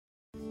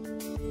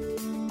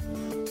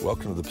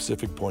Welcome to the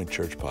Pacific Point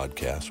Church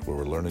podcast, where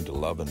we're learning to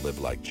love and live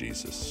like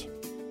Jesus.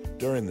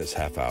 During this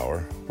half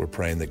hour, we're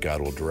praying that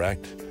God will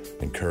direct,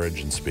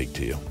 encourage, and speak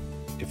to you.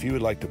 If you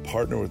would like to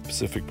partner with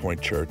Pacific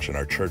Point Church and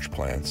our church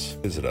plans,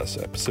 visit us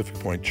at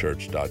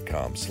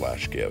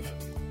pacificpointchurch.com/give.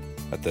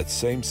 At that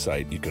same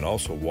site, you can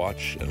also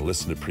watch and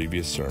listen to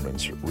previous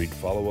sermons, read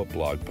follow-up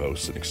blog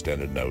posts and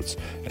extended notes,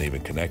 and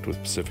even connect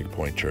with Pacific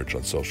Point Church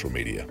on social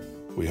media.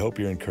 We hope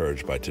you're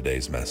encouraged by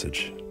today's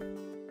message.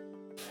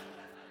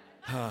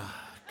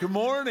 Good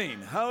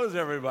morning. How is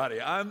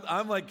everybody?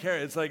 I'm like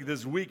Carrie. It's like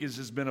this week has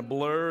just been a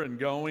blur and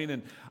going,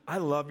 and I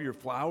love your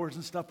flowers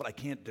and stuff, but I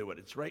can't do it.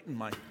 It's right in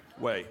my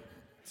way,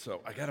 so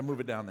I got to move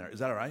it down there. Is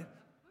that all right?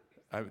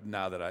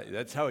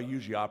 That's how I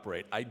usually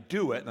operate. I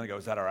do it, and I go,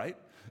 is that all right?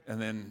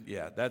 And then,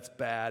 yeah, that's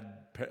bad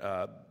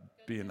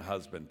being a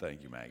husband.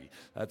 Thank you, Maggie.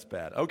 That's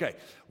bad. Okay,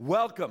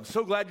 welcome.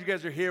 So glad you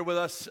guys are here with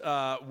us.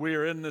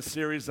 We're in this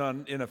series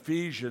in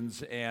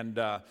Ephesians, and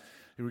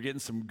we're getting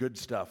some good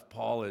stuff.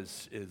 Paul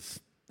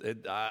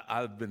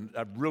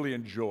I've really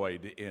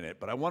enjoyed in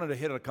it, but I wanted to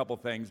hit a couple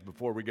things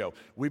before we go.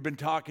 We've been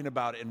talking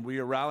about it, and we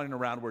are rallying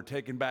around. We're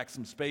taking back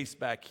some space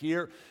back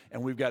here,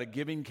 and we've got a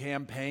giving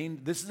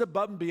campaign. This is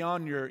above and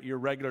beyond your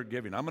regular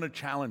giving. I'm going to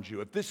challenge you.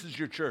 If this is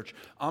your church,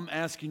 I'm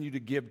asking you to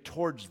give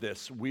towards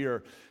this. We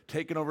are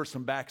taking over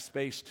some back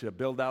space to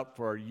build out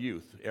for our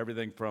youth.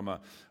 Everything from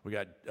we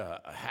got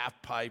a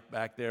half pipe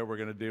back there we're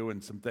going to do,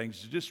 and some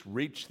things to just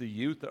reach the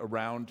youth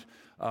around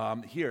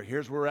here.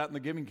 Here's where we're at in the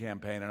giving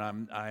campaign,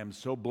 and I am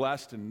so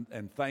blessed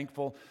and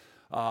thankful.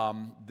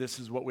 This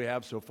is what we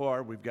have so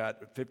far. We've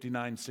got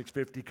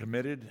 $59,650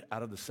 committed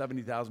out of the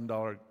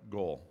 $70,000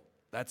 goal.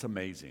 That's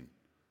amazing.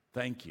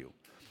 Thank you.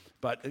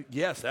 But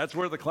yes, that's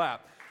worth a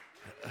clap.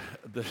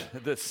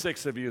 The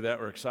six of you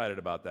that were excited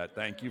about that,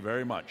 thank you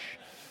very much.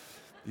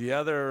 The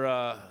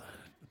other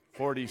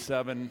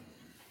 47,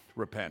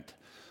 repent.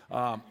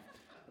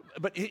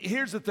 But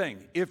here's the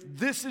thing. If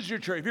this is your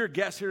church, if you're a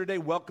guest here today,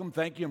 welcome,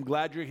 thank you. I'm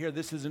glad you're here.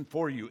 This isn't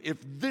for you. If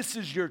this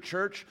is your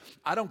church,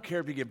 I don't care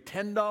if you give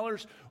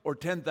 $10 or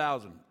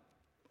 $10,000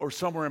 or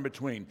somewhere in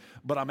between,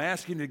 but I'm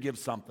asking you to give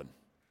something.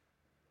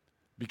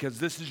 Because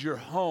this is your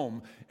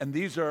home, and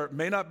these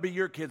may not be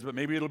your kids, but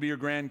maybe it'll be your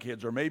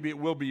grandkids, or maybe it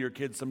will be your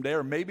kids someday,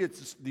 or maybe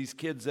it's these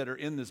kids that are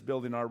in this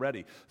building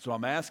already. So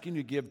I'm asking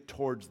you to give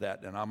towards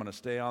that, and I'm going to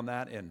stay on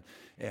that, and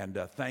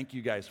thank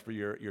you guys for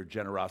your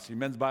generosity.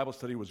 Men's Bible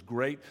study was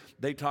great.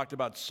 They talked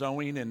about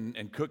sewing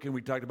and cooking.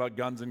 We talked about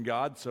guns and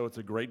God, so it's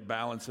a great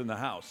balance in the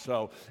house.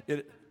 So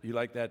you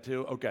like that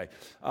too? Okay.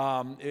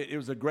 It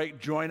was a great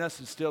join us.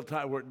 It's still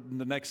time. We're in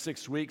the next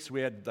 6 weeks.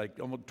 We had like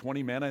almost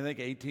 20 men, I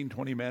think,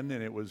 20 men,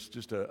 and it was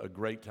just a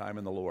great time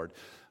in the Lord.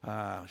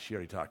 She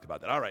already talked about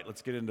that. All right,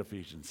 let's get into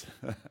Ephesians.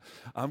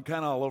 I'm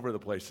kind of all over the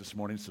place this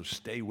morning, so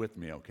stay with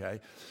me, okay?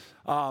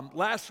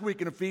 Last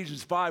week in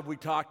Ephesians 5, we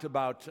talked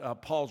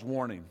about Paul's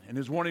warning, and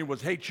his warning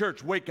was, hey,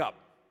 church, wake up.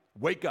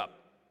 Wake up.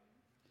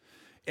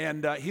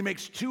 And he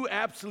makes two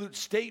absolute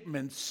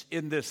statements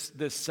in this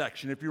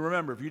section. If you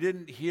remember, if you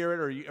didn't hear it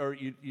or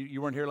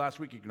you weren't here last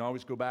week, you can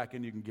always go back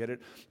and you can get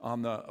it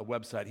on the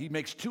website. He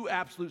makes two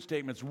absolute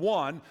statements.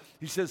 One,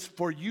 he says,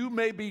 for you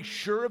may be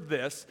sure of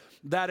this,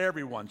 that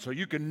everyone. So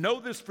you can know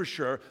this for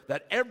sure,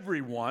 that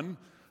everyone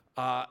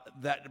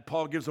that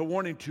Paul gives a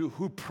warning to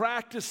who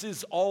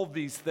practices all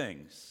these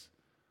things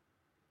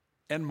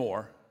and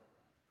more,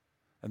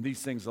 and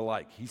these things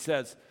alike. He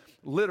says,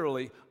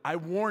 literally, I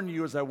warn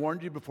you, as I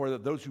warned you before,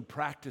 that those who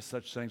practice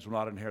such things will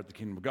not inherit the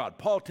kingdom of God.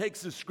 Paul takes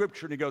this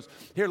scripture and he goes,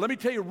 here, let me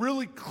tell you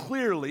really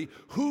clearly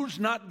who's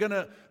not going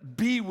to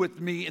be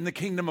with me in the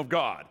kingdom of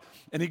God.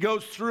 And he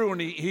goes through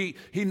and he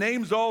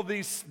names all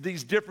these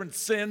different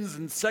sins,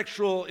 and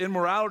sexual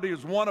immorality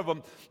is one of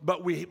them.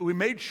 But we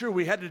made sure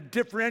we had to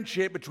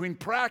differentiate between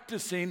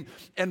practicing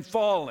and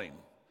falling.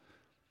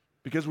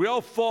 Because we all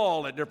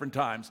fall at different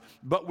times.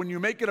 But when you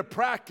make it a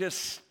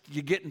practice,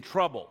 you get in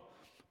trouble.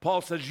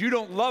 Paul says, you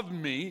don't love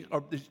me,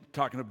 or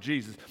talking of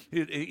Jesus,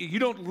 you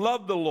don't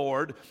love the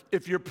Lord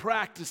if you're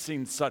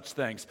practicing such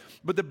things.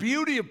 But the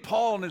beauty of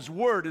Paul and his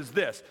word is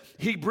this.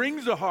 He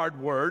brings a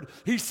hard word.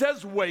 He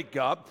says, wake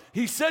up.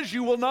 He says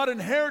you will not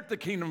inherit the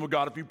kingdom of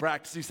God if you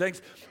practice these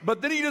things.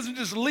 But then he doesn't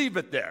just leave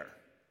it there.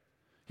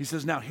 He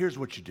says, now here's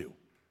what you do.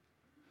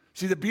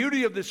 See, the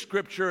beauty of this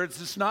scripture,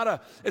 it's not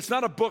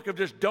a book of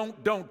just don't.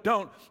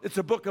 It's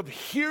a book of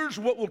here's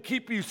what will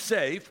keep you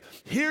safe.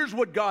 Here's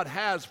what God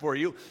has for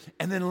you.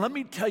 And then let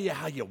me tell you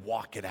how you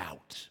walk it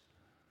out.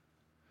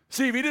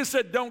 See, if he just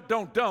said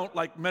don't,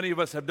 like many of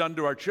us have done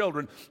to our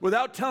children,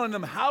 without telling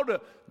them how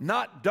to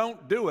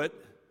don't do it,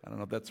 I don't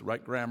know if that's the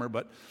right grammar,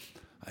 but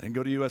I didn't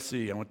go to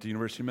USC. I went to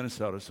University of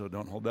Minnesota, so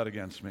don't hold that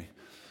against me.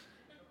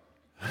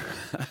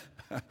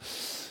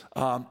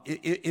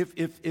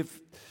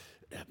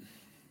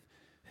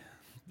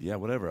 Yeah,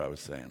 whatever I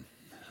was saying.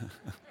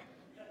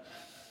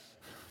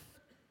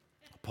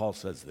 Paul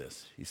says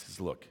this. He says,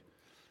 look,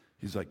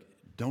 he's like,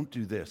 don't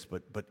do this,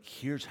 but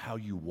here's how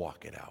you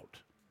walk it out.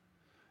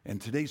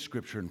 And today's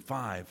scripture in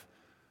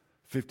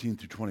 5:15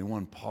 through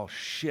 21, Paul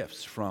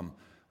shifts from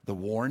the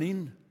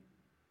warning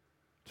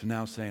to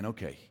now saying,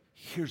 okay,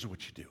 here's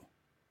what you do.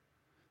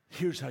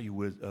 Here's how you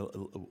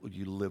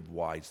live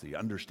wisely,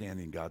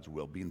 understanding God's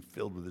will, being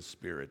filled with His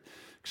Spirit,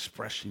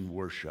 expressing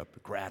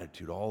worship,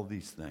 gratitude, all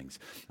these things.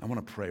 I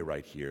want to pray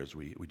right here as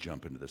we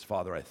jump into this.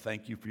 Father, I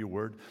thank you for your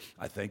word.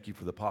 I thank you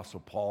for the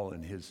Apostle Paul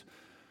and his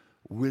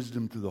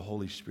wisdom through the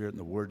Holy Spirit and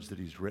the words that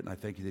he's written. I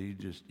thank you that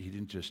he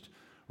didn't just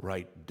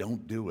write,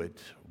 don't do it,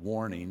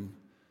 warning,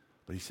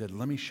 but he said,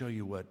 let me show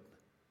you what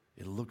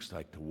it looks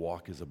like to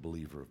walk as a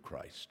believer of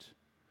Christ.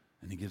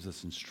 And he gives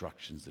us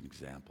instructions and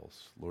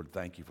examples. Lord,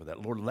 thank you for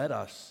that. Lord, let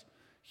us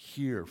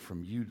hear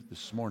from you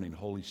this morning,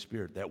 Holy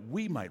Spirit, that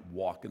we might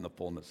walk in the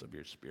fullness of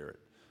your Spirit.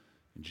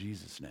 In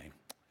Jesus' name,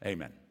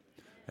 amen.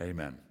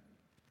 Amen.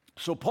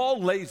 So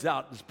Paul lays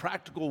out this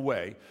practical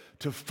way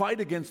to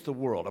fight against the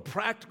world, a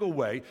practical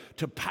way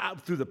to,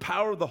 through the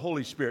power of the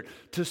Holy Spirit,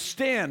 to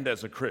stand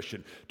as a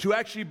Christian, to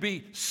actually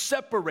be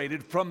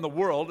separated from the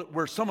world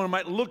where someone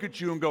might look at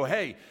you and go,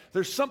 hey,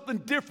 there's something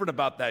different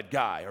about that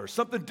guy or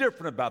something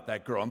different about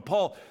that girl. And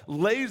Paul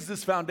lays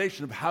this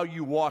foundation of how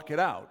you walk it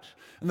out.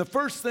 And the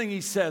first thing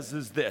he says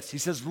is this. He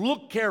says,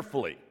 look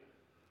carefully.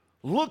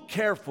 Look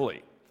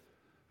carefully.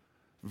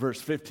 Verse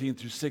 15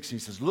 through 16,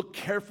 he says, look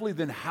carefully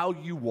then how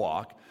you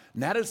walk,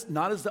 not as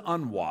the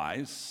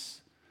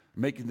unwise,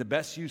 making the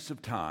best use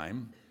of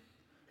time,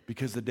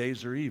 because the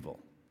days are evil.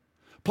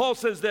 Paul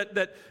says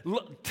that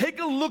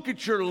take a look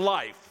at your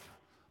life.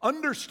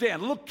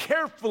 Understand, look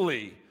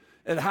carefully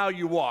at how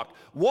you walk.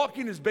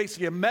 Walking is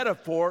basically a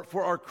metaphor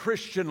for our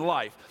Christian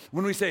life.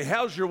 When we say,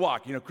 how's your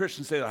walk? You know,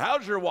 Christians say,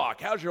 how's your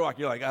walk? How's your walk?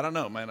 You're like, I don't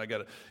know, man. I got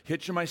to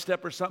hitch in my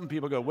step or something.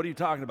 People go, what are you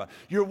talking about?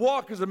 Your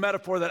walk is a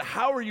metaphor that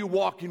how are you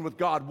walking with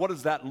God? What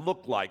does that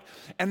look like?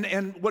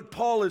 And what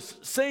Paul is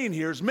saying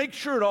here is make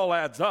sure it all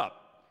adds up.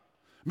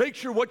 Make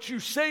sure what you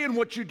say and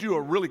what you do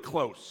are really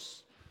close.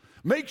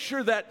 Make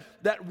sure that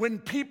when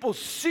people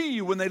see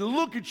you, when they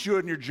look at you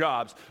in your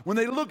jobs, when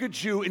they look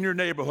at you in your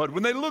neighborhood,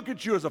 when they look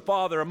at you as a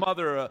father, a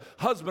mother, a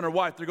husband, or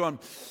wife, they're going,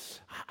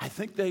 I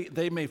think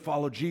they may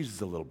follow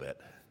Jesus a little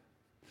bit.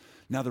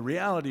 Now, the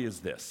reality is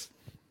this.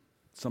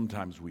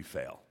 Sometimes we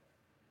fail.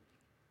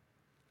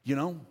 You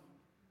know,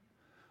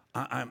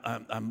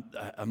 I'm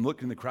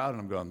looking in the crowd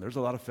and I'm going, there's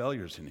a lot of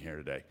failures in here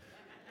today.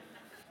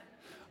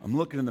 I'm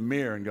looking in the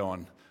mirror and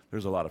going,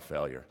 there's a lot of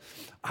failure.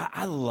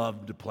 I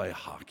love to play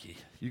hockey.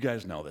 You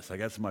guys know this. I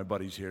got some of my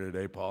buddies here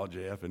today, Paul,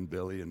 JF, and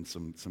Billy, and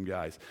some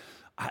guys.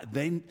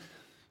 They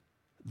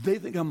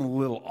think I'm a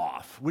little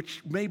off,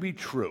 which may be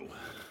true.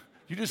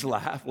 You just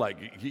laugh like,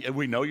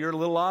 we know you're a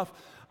little off.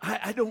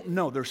 I don't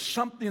know. There's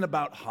something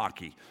about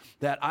hockey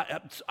that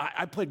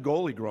I played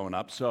goalie growing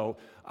up, so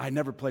I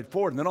never played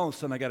forward. And then all of a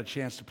sudden, I got a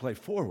chance to play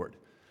forward,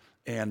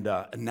 and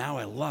now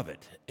I love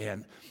it.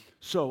 And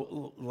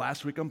so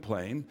last week I'm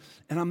playing,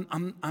 and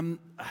I'm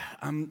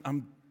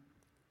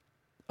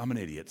an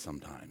idiot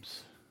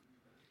sometimes.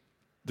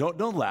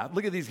 Don't laugh.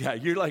 Look at these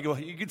guys. You're like, well,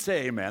 you could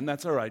say amen.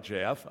 That's all right,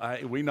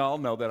 JF. We all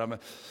know that I'm a.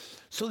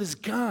 So this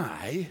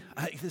guy,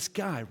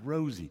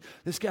 Rosie,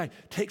 this guy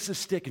takes a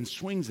stick and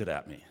swings it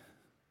at me.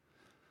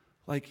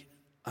 Like,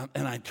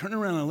 and I turn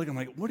around and I look. I'm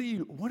like,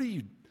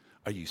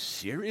 are you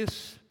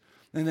serious?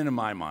 And then in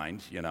my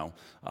mind, you know,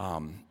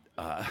 I'm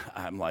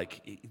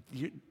like,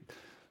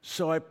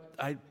 so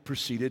I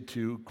proceeded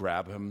to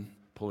grab him,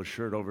 pull his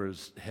shirt over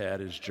his head,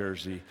 his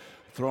jersey,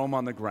 throw him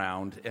on the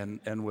ground,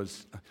 and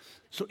was,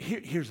 so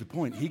here's the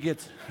point. He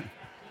gets,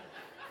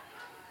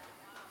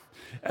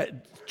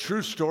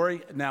 true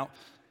story. Now,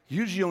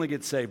 usually you only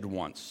get saved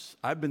once.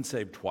 I've been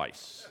saved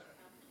twice.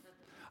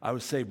 I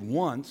was saved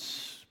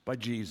once by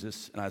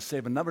Jesus, and I was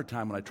saved another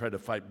time when I tried to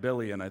fight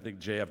Billy, and I think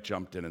JF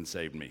jumped in and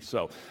saved me.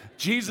 So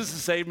Jesus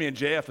has saved me, and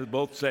JF has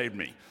both saved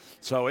me.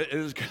 So it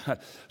is God.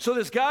 So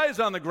this guy is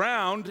on the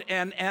ground,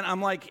 and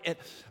I'm like,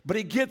 but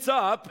he gets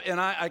up,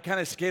 and I kind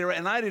of skate around,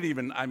 and I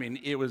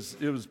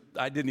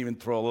didn't even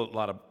throw a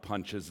lot of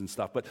punches and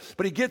stuff,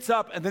 but he gets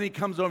up, and then he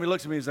comes over, he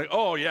looks at me, he's like,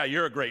 oh yeah,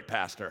 you're a great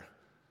pastor.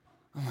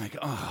 I'm like,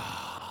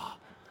 oh.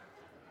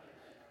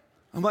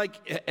 I'm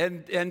like,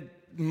 and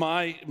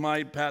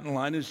my patent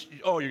line is,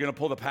 oh, you're going to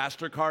pull the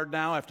pastor card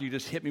now after you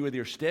just hit me with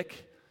your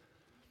stick?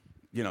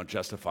 You know,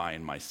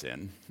 justifying my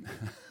sin.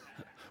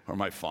 Or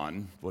my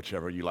fun,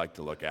 whichever you like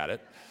to look at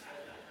it.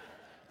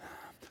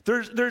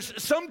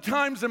 There's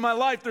sometimes in my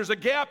life, there's a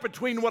gap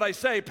between what I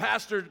say,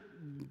 Pastor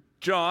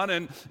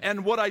John,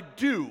 and what I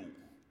do.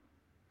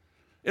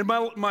 In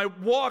my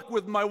walk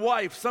with my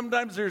wife,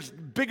 sometimes there's a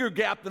bigger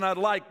gap than I'd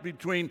like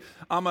between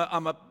I'm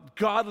a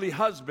godly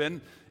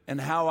husband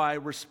and how I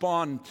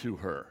respond to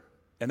her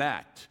and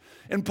act.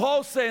 And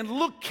Paul's saying,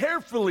 look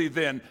carefully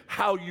then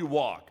how you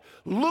walk.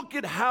 Look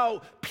at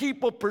how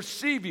people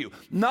perceive you,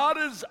 not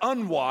as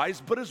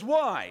unwise, but as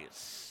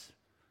wise.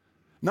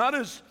 Not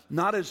as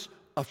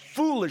a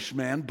foolish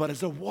man, but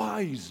as a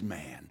wise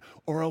man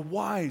or a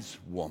wise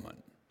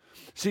woman.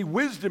 See,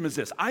 wisdom is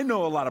this. I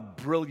know a lot of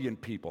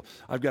brilliant people.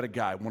 I've got a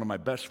guy, one of my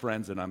best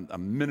friends, and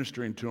I'm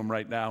ministering to him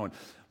right now, and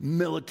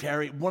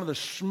military, one of the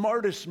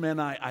smartest men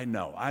I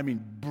know. I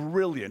mean,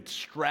 brilliant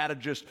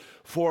strategist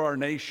for our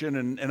nation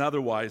and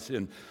otherwise.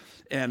 And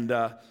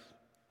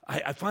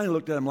I finally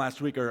looked at him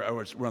last week, we're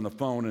on the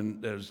phone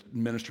and I was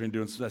ministering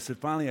doing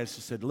something. I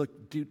just said,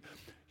 look, dude,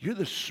 you're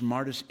the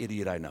smartest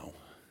idiot I know.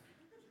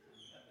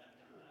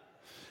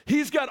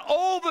 He's got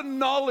all the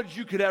knowledge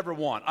you could ever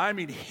want. I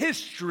mean,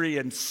 history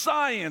and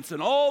science and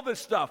all this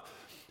stuff.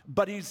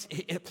 But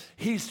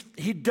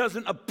he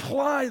doesn't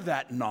apply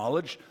that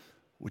knowledge,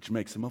 which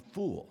makes him a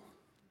fool.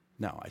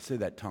 Now, I say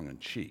that tongue in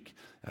cheek.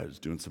 I was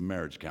doing some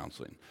marriage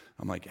counseling.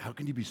 I'm like, how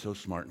can you be so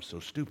smart and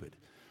so stupid?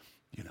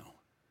 You know,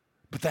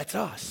 but that's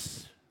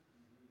us.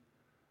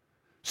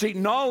 See,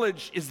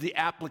 knowledge is the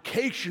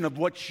application of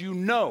what you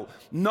know.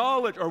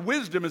 Knowledge or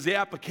wisdom is the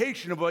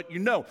application of what you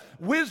know.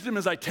 Wisdom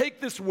is I take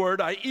this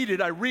word, I eat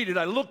it, I read it,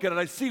 I look at it,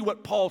 I see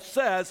what Paul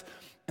says,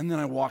 and then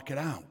I walk it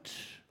out.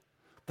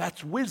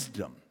 That's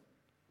wisdom.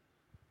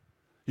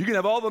 You can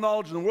have all the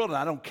knowledge in the world, and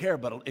I don't care,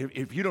 but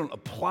if you don't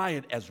apply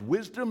it as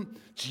wisdom,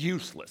 it's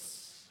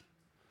useless.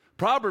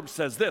 Proverbs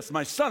says this,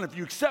 my son, if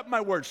you accept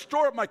my word,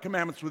 store up my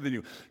commandments within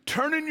you.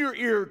 Turn in your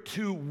ear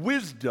to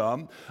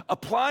wisdom,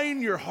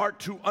 applying your heart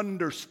to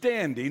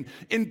understanding.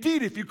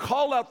 Indeed, if you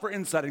call out for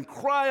insight and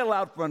cry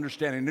aloud for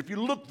understanding, and if you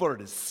look for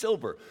it as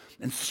silver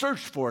and search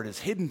for it as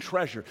hidden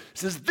treasure, it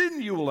says,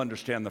 then you will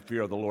understand the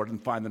fear of the Lord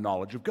and find the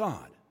knowledge of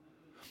God.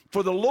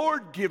 For the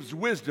Lord gives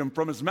wisdom,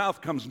 from his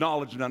mouth comes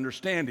knowledge and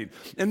understanding.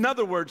 In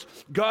other words,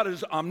 God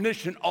is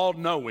omniscient,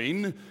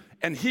 all-knowing,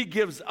 and he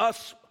gives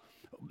us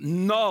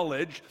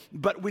knowledge,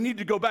 but we need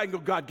to go back and go,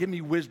 God, give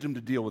me wisdom to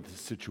deal with this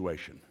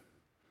situation.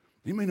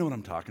 Anybody know what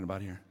I'm talking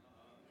about here?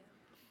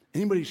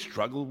 Anybody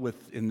struggle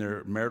with in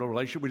their marital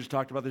relationship? We just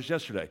talked about this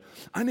yesterday.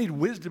 I need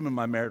wisdom in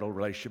my marital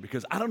relationship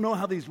because I don't know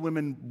how these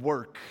women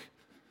work.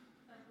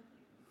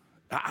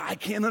 I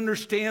can't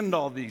understand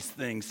all these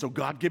things, so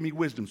God, give me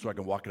wisdom so I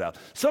can walk it out.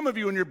 Some of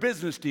you in your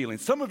business dealing,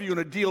 some of you in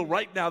a deal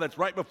right now that's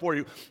right before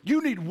you,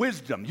 you need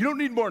wisdom. You don't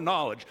need more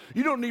knowledge.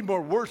 You don't need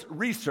more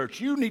research.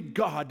 You need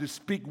God to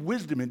speak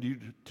wisdom into you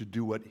to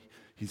do what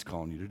he's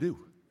calling you to do.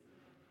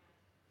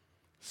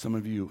 Some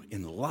of you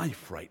in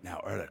life right now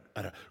are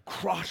at a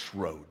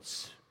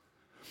crossroads.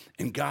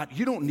 And God,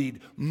 you don't need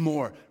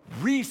more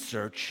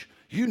research.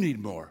 You need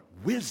more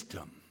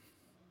wisdom.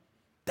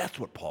 That's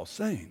what Paul's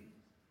saying.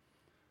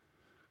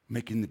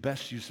 Making the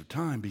best use of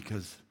time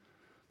because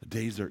the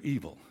days are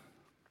evil.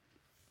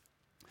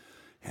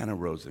 Hannah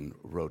Rosen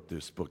wrote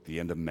this book, The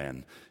End of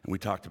Men, and we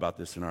talked about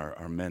this in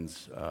our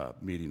men's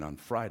meeting on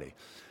Friday.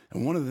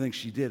 And one of the things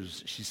she did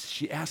is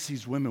she asked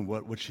these women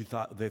what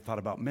they thought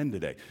about men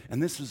today.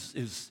 And this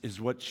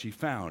is what she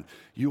found.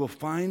 You will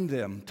find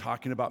them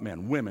talking about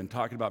men, women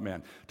talking about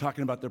men,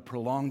 talking about their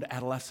prolonged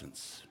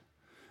adolescence,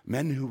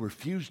 men who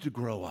refuse to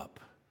grow up.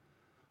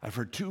 I've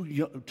heard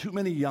too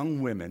many young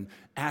women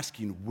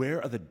asking,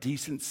 where are the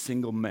decent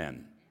single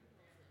men?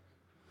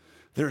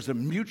 There's a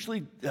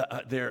maturity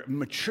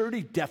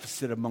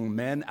deficit among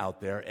men out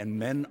there, and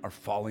men are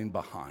falling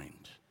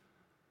behind.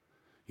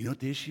 You know what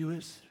the issue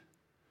is?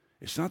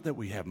 It's not that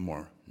we have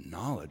more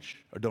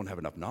knowledge or don't have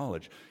enough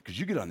knowledge, because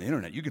you get on the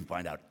internet, you can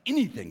find out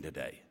anything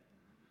today.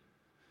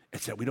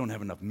 It's that we don't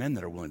have enough men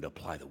that are willing to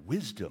apply the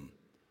wisdom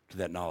to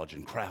that knowledge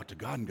and cry out to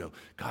God and go,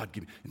 God,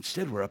 give me.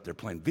 Instead, we're up there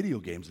playing video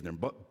games in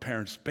their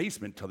parents'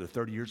 basement until they're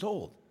 30 years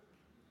old.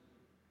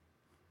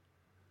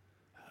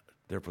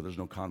 Therefore, there's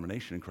no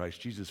condemnation in Christ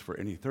Jesus for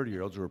any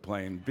 30-year-olds who are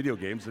playing video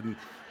games in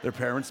their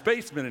parents'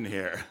 basement in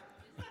here.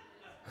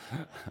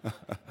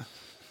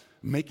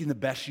 Making the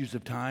best use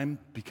of time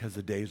because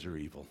the days are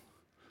evil.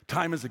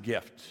 Time is a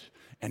gift,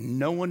 and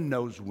no one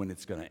knows when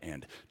it's going to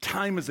end.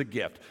 Time is a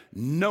gift.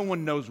 No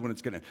one knows when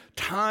it's going to end.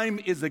 Time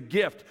is a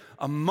gift.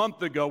 A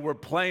month ago, we're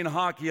playing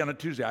hockey on a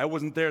Tuesday. I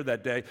wasn't there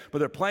that day, but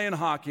they're playing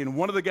hockey, and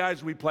one of the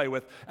guys we play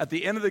with, at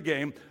the end of the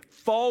game,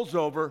 falls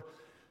over.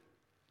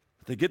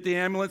 They get the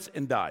ambulance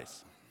and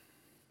dies.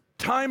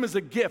 Time is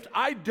a gift.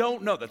 I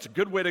don't know. That's a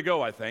good way to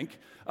go, I think.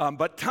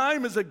 But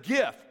time is a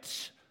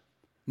gift.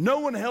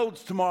 No one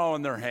holds tomorrow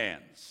in their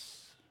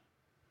hands.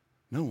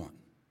 No one.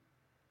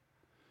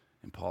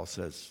 And Paul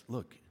says,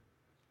 look,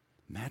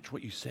 match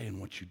what you say and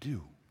what you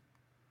do.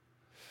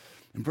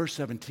 In verse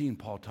 17,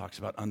 Paul talks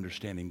about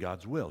understanding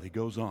God's will. He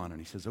goes on and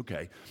he says,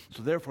 okay,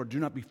 so therefore do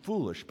not be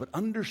foolish, but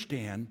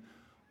understand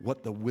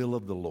what the will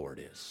of the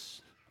Lord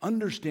is.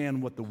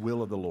 Understand what the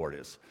will of the Lord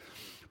is.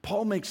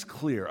 Paul makes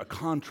clear a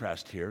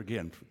contrast here,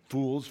 again,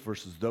 fools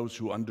versus those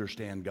who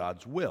understand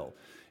God's will.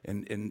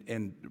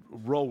 And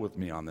roll with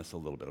me on this a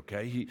little bit,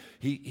 okay?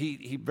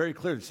 He very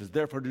clearly says,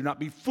 therefore do not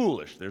be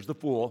foolish, there's the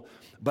fool,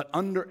 but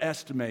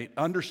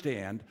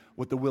understand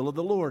what the will of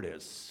the Lord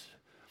is.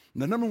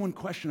 And the number one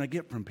question I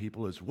get from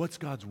people is, what's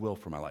God's will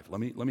for my life? Let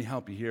me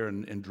help you here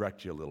and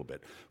direct you a little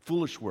bit.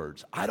 Foolish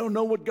words. I don't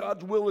know what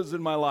God's will is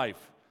in my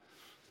life.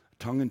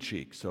 Tongue in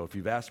cheek. So if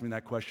you've asked me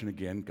that question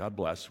again, God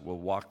bless, we'll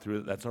walk through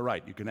it. That's all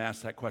right. You can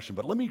ask that question.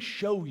 But let me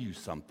show you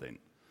something.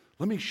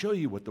 Let me show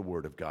you what the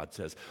Word of God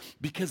says.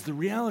 Because the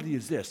reality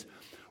is this.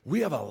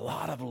 We have a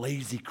lot of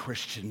lazy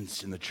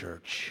Christians in the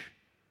church.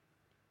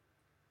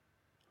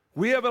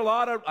 We have a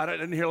lot of, I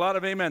didn't hear a lot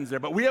of amens there,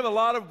 but we have a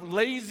lot of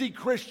lazy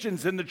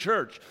Christians in the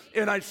church.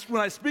 And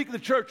when I speak of the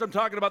church, I'm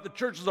talking about the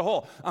church as a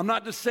whole. I'm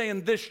not just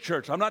saying this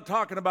church. I'm not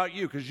talking about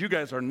you, because you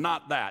guys are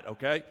not that,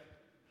 okay?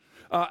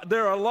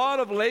 There are a lot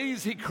of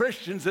lazy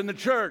Christians in the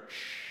church.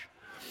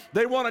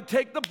 They want to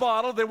take the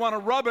bottle, they want to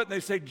rub it, and they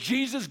say,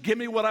 Jesus, give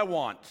me what I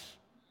want.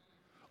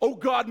 Oh,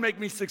 God, make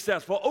me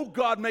successful. Oh,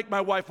 God, make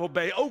my wife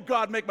obey. Oh,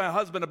 God, make my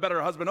husband a better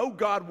husband. Oh,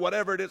 God,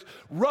 whatever it is.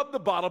 Rub the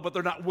bottle, but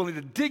they're not willing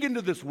to dig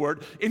into this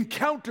word,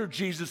 encounter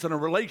Jesus in a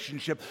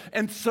relationship,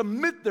 and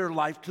submit their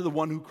life to the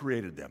one who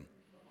created them.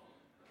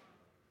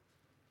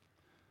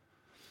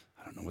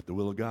 I don't know what the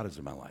will of God is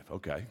in my life.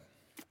 Okay.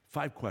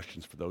 5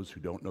 questions for those who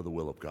don't know the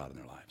will of God in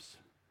their lives.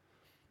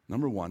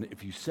 Number 1,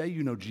 if you say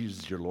you know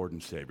Jesus is your Lord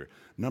and Savior,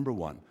 number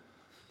 1,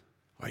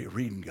 are you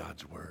reading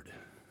God's word?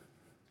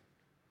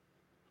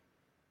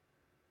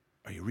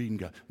 Are you reading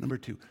God? Number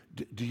 2,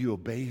 do you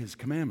obey his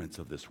commandments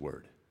of this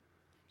word?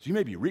 So you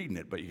may be reading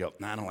it, but you go,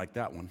 nah, I don't like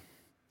that one.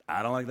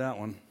 I don't like that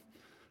one.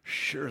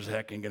 Sure as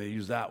heck ain't going to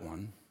use that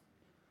one.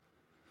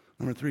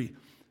 Number 3,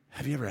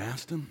 have you ever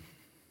asked him?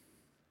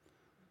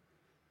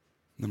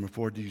 Number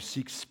 4, do you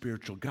seek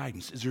spiritual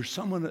guidance? Is there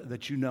someone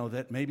that you know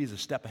that maybe is a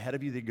step ahead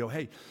of you that go,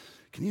 hey,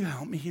 can you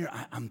help me here?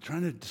 I'm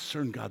trying to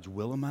discern God's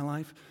will in my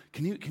life.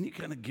 Can you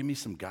kind of give me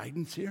some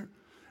guidance here?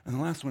 And the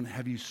last one,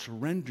 have you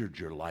surrendered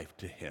your life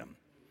to him?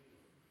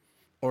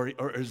 Or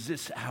is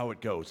this how it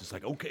goes? It's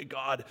like, okay,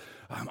 God,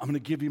 I'm going to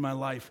give you my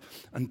life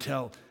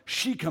until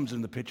she comes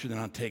in the picture, then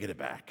I'll take it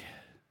back.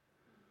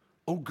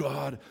 Oh,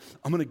 God,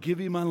 I'm going to give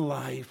you my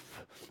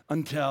life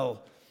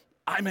until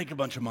I make a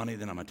bunch of money,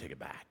 then I'm going to take it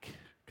back.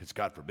 Because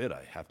God forbid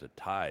I have to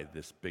tithe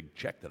this big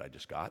check that I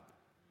just got.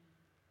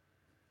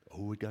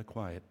 Oh, it got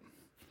quiet.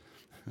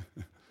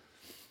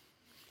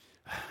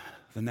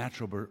 The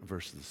natural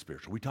versus the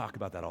spiritual. We talk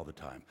about that all the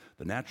time.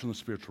 The natural and the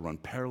spiritual run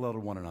parallel to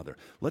one another.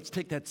 Let's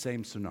take that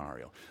same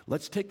scenario.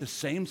 Let's take the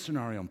same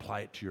scenario and apply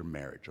it to your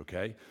marriage,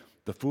 okay?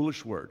 The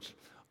foolish words.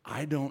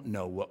 I don't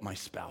know what my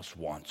spouse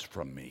wants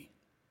from me.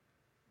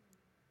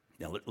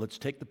 Now, let's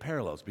take the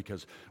parallels,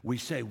 because we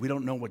say we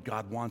don't know what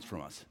God wants from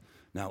us.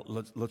 Now,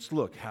 let's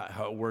look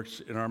how it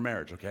works in our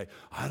marriage, okay?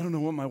 I don't know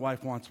what my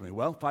wife wants from me.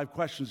 Well, 5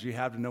 questions you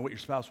have to know what your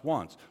spouse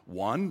wants.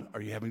 1,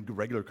 are you having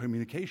regular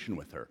communication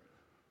with her?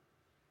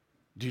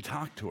 Do you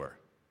talk to her?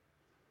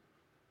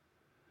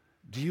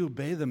 Do you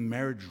obey the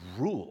marriage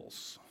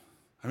rules?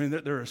 I mean,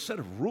 there are a set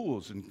of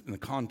rules in the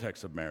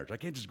context of marriage. I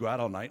can't just go out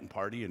all night and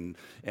party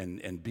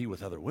and be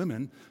with other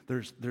women.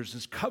 There's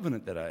this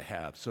covenant that I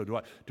have. So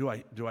do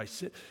I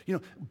sit? You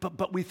know,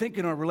 but we think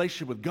in our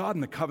relationship with God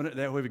and the covenant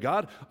that we have with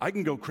God, I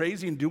can go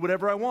crazy and do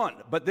whatever I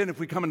want. But then if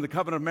we come into the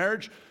covenant of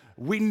marriage,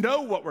 we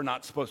know what we're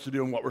not supposed to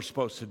do and what we're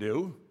supposed to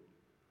do.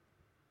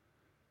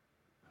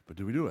 But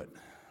do we do it?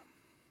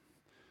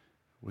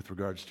 With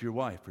regards to your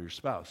wife or your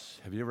spouse,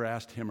 have you ever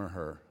asked him or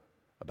her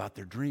about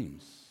their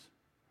dreams?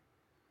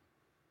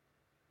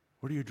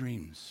 What are your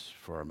dreams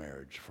for our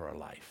marriage, for our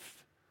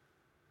life?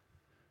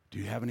 Do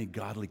you have any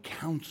godly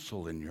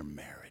counsel in your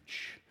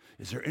marriage?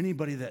 Is there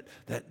anybody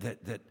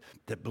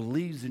that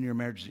believes in your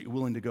marriage that you're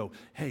willing to go,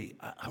 hey,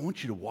 I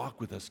want you to walk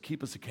with us,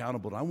 keep us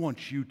accountable, and I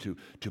want you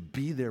to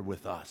be there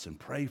with us and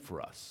pray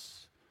for us?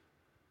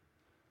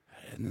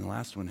 And then the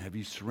last one, have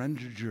you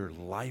surrendered your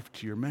life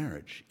to your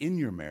marriage, in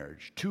your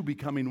marriage, to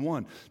becoming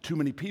one? Too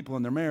many people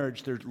in their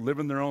marriage, they're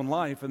living their own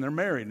life and they're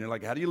married. And they're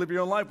like, how do you live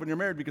your own life when you're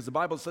married? Because the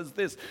Bible says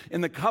this, in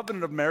the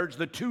covenant of marriage,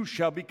 the two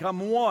shall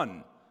become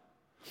one.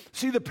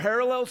 See the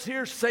parallels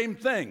here? Same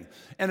thing.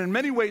 And in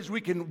many ways, we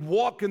can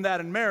walk in that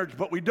in marriage,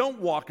 but we don't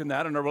walk in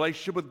that in a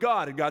relationship with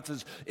God. And God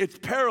says, it's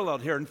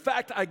paralleled here. In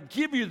fact, I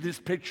give you this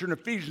picture in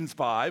Ephesians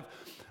 5.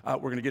 We're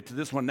going to get to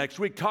this one next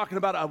week, talking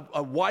about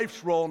a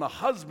wife's role and a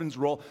husband's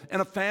role and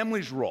a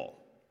family's role.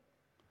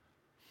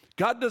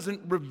 God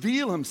doesn't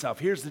reveal himself.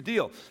 Here's the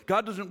deal.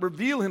 God doesn't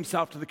reveal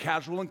himself to the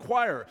casual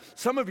inquirer.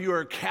 Some of you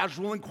are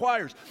casual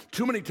inquirers.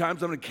 Too many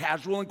times I'm a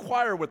casual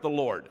inquirer with the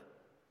Lord.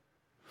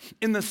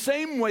 In the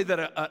same way that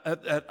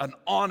an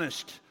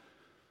honest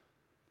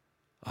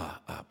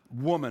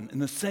woman, in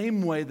the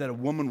same way that a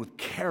woman with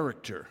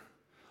character,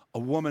 a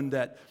woman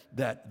that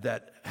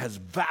has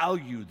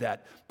value,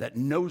 that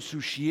knows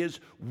who she is,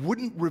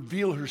 wouldn't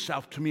reveal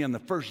herself to me on the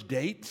first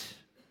date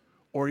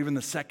or even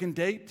the second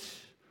date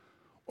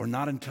or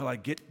not until I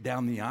get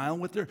down the aisle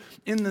with her.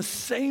 In the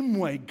same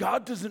way,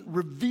 God doesn't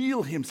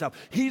reveal himself.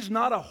 He's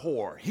not a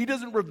whore. He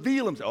doesn't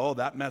reveal himself. Oh,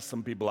 that messed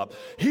some people up.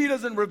 He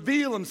doesn't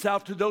reveal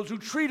himself to those who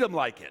treat him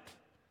like it.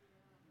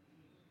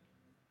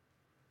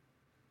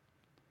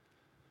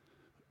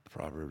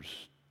 Proverbs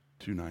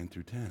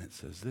 2:9-10, it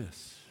says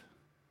this.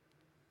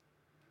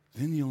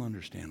 Then you'll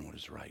understand what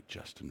is right,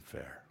 just and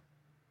fair.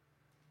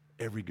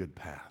 Every good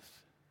path.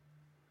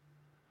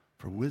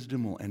 For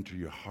wisdom will enter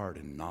your heart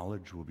and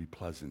knowledge will be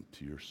pleasant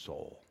to your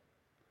soul.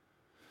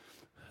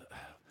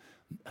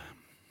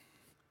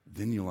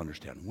 Then you'll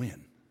understand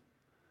when.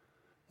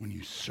 When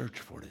you search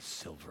for it as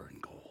silver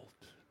and gold.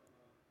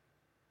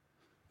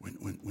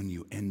 When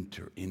you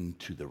enter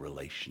into the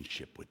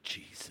relationship with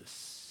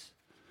Jesus.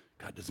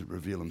 God doesn't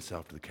reveal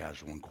himself to the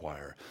casual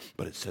inquirer,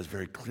 but it says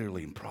very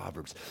clearly in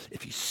Proverbs,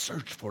 if you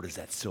search for it as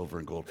that silver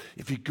and gold,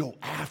 if you go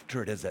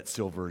after it as that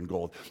silver and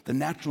gold, the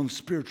natural and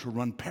spiritual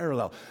run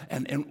parallel.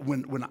 And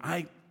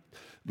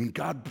when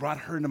God brought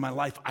her into my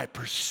life, I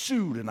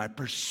pursued and I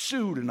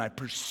pursued and I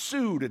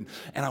pursued, and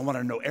I wanted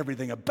to know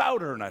everything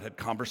about her, and I'd had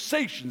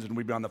conversations, and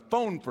we'd be on the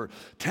phone for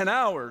 10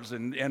 hours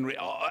and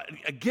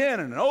again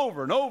and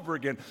over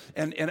again,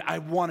 and I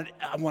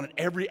wanted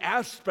every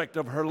aspect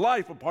of her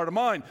life a part of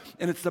mine,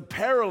 and it's the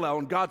parallel,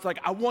 and God's like,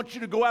 I want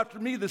you to go after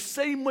me the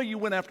same way you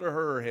went after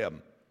her or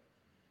him,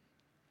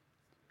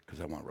 because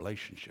I want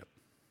relationship.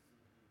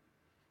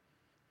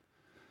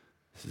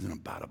 This isn't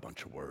about a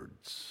bunch of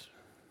words.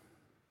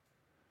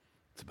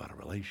 It's about a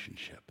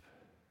relationship.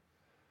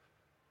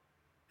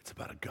 It's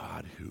about a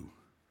God who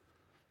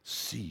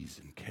sees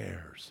and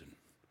cares and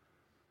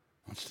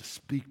wants to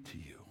speak to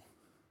you.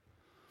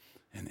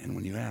 And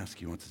when you ask,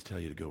 he wants to tell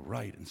you to go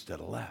right instead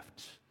of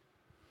left.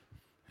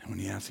 And when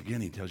you ask again,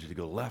 he tells you to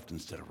go left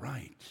instead of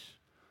right.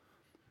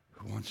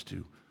 Who wants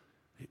to,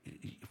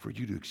 for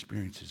you to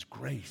experience his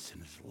grace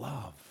and his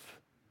love.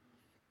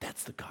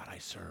 That's the God I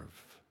serve.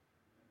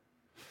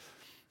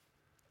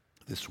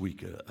 This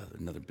week,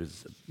 another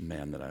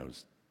businessman that I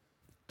was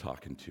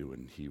talking to,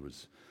 and he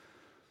was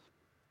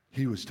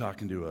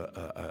talking to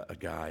a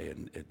guy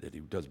that he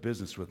does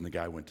business with, and the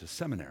guy went to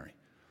seminary,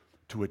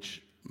 to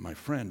which my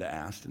friend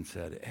asked and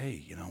said,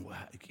 hey,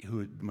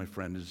 who my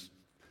friend is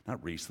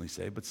not recently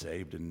saved, but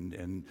saved,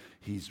 and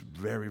he's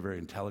very, very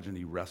intelligent.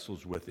 He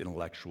wrestles with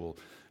intellectual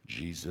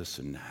Jesus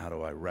and how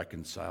do I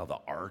reconcile the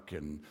ark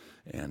and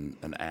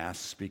an ass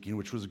speaking,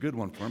 which was a good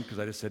one for him, because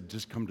I just said,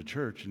 just come to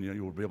church and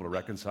you will be able to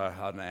reconcile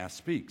how an ass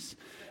speaks.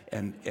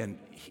 And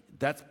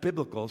that's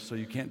biblical, so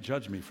you can't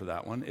judge me for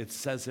that one. It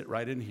says it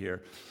right in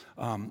here.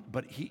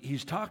 But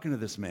he's talking to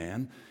this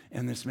man,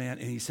 and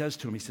he says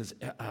to him, he said,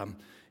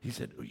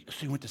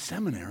 so you went to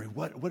seminary.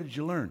 What did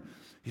you learn?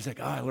 He's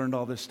like, I learned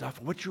all this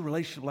stuff. What's your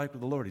relationship like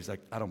with the Lord? He's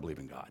like, I don't believe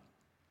in God.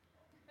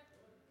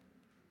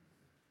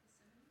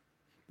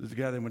 This is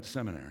the guy that went to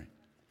seminary.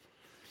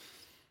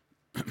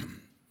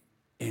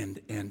 and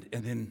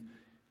then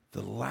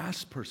the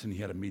last person he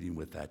had a meeting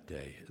with that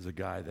day is a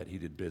guy that he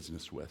did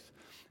business with.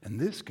 And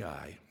this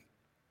guy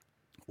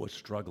was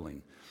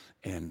struggling.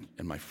 And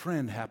my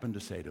friend happened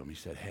to say to him, he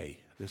said, hey,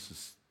 this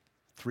is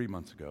 2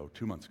 months ago.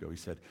 He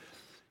said,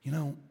 I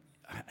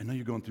know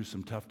you're going through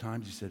some tough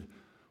times. He said,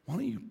 why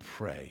don't you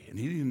pray? And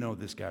he didn't know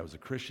this guy was a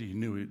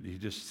Christian. He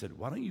just said,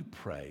 why don't you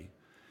pray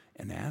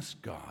and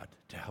ask God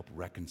to help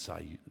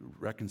reconcile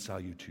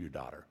you to your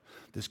daughter.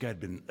 This guy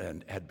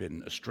had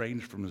been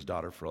estranged from his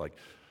daughter for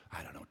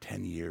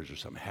 10 years or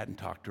something. Hadn't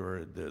talked to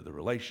her. The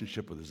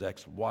relationship with his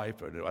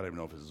ex-wife, or I don't even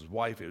know if it was his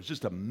wife. It was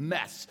just a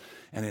mess.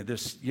 And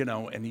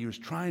and he was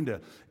trying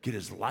to get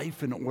his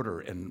life in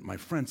order. And my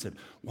friend said,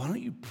 why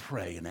don't you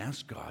pray and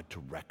ask God to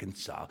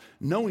reconcile,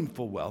 knowing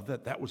full well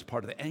that was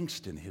part of the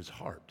angst in his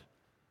heart.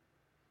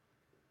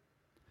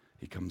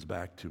 He comes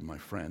back to my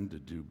friend to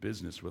do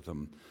business with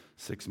him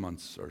 6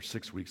 months or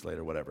 6 weeks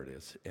later, whatever it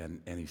is.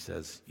 And he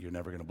says, you're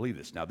never going to believe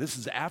this. Now, this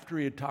is after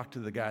he had talked to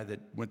the guy that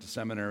went to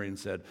seminary and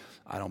said,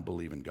 I don't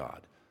believe in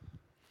God.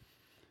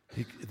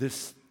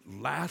 This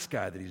last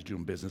guy that he's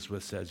doing business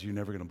with says, you're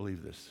never going to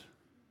believe this.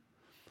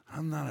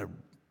 I'm not a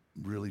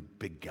really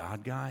big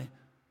God guy,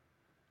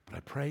 but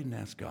I prayed and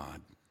asked God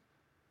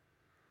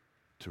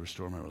to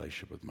restore my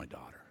relationship with my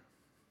daughter.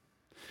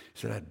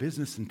 He said, I had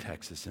business in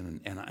Texas, and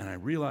I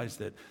realized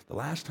that the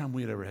last time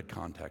we had ever had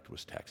contact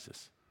was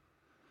Texas.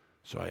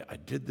 So I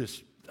did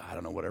this, I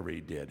don't know, whatever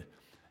he did,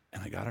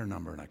 and I got her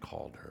number and I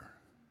called her.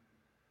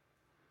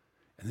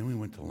 And then we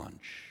went to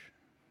lunch.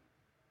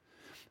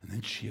 And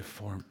then she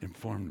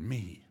informed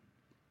me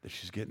that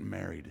she's getting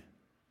married.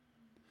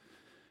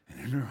 And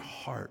in her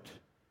heart,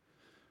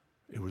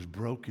 it was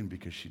broken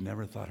because she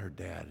never thought her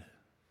dad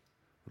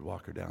would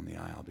walk her down the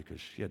aisle, because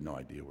she had no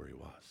idea where he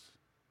was,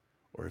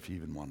 or if he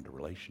even wanted a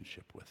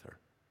relationship with her.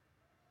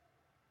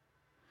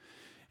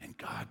 And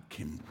God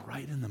came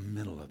right in the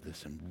middle of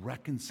this and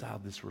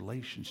reconciled this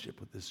relationship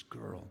with this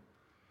girl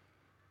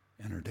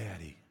and her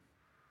daddy.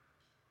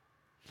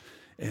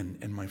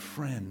 And my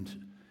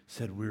friend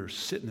said, we were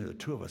sitting there, the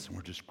two of us, and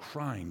we're just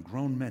crying,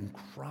 grown men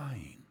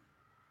crying.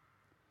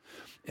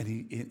 And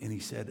he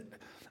said,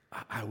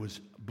 I was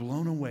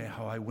blown away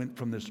how I went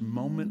from this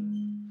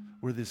moment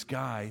where this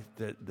guy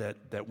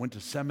that went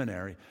to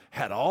seminary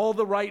had all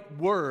the right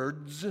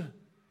words,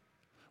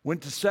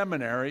 went to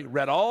seminary,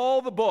 read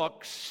all the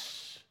books,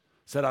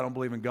 said, I don't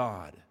believe in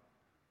God.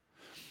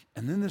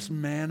 And then this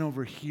man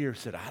over here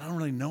said, I don't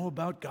really know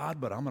about God,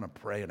 but I'm going to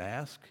pray and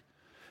ask,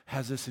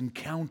 has this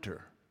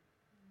encounter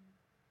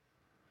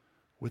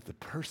with the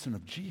person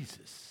of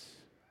Jesus.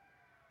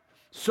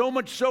 So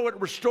much so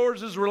it restores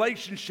his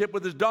relationship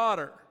with his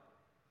daughter.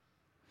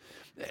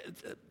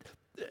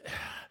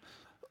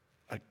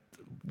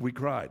 We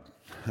cried.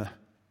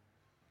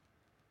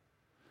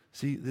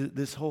 See,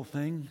 this whole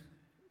thing,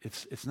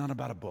 it's not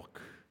about a book,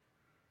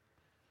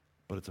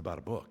 but it's about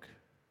a book.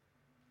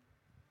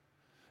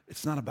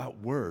 It's not about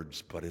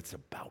words, but it's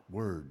about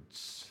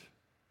words.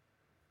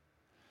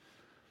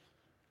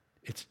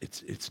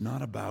 It's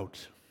not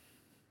about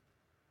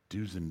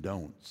do's and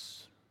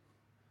don'ts,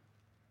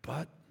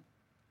 but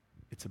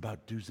it's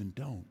about do's and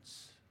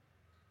don'ts.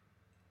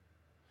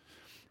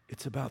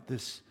 It's about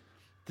this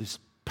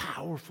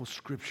powerful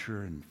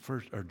scripture in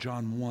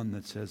John 1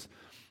 that says,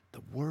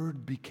 the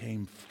Word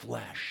became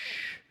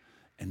flesh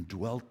and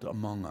dwelt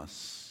among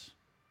us.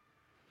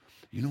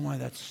 You know why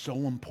that's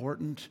so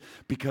important?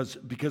 Because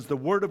the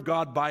Word of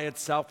God by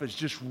itself is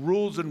just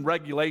rules and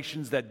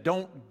regulations that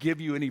don't give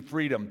you any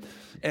freedom.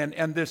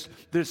 And this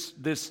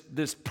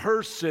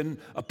person,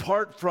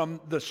 apart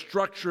from the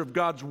structure of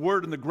God's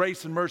Word and the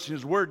grace and mercy in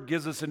His Word,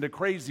 gives us into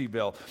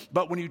crazyville.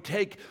 But when you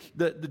take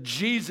the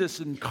Jesus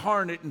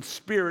incarnate in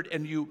spirit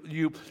and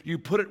you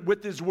put it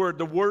with His Word,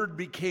 the Word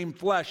became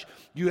flesh,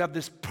 you have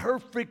this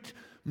perfect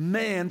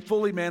man,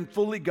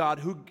 fully God,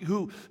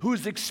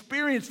 who's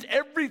experienced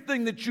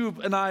everything that you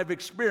and I have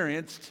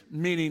experienced,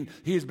 meaning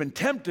he has been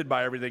tempted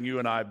by everything you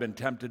and I have been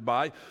tempted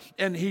by,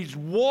 and he's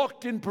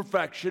walked in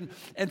perfection,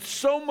 and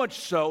so much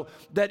so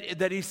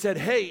that he said,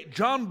 hey,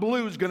 John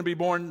Blue is going to be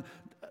born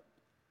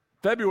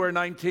February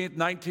 19th,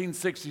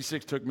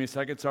 1966, took me a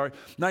second, sorry,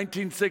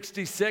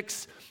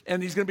 1966,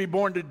 and he's going to be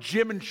born to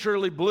Jim and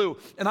Shirley Blue,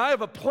 and I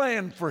have a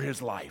plan for his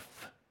life.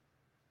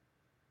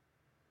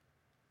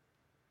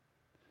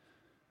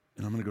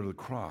 And I'm going to go to the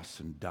cross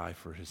and die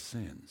for his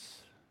sins.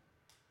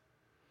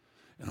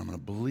 And I'm going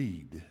to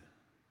bleed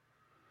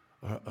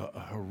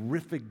a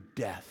horrific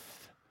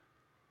death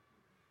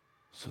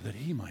so that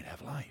he might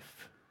have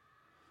life.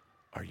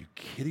 Are you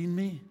kidding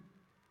me?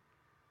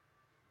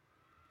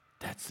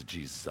 That's the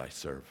Jesus I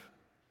serve.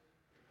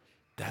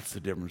 That's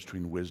the difference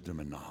between wisdom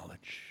and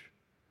knowledge.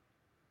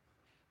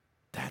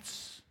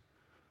 That's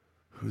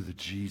who the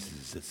Jesus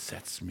is that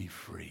sets me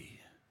free.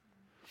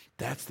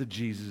 That's the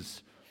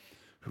Jesus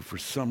who for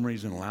some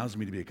reason allows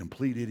me to be a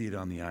complete idiot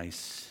on the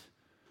ice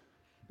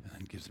and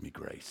then gives me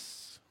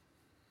grace.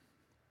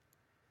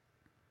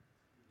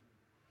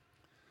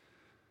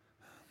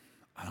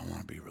 I don't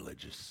want to be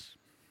religious.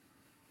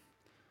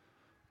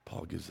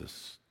 Paul gives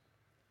us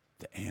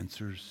the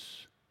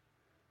answers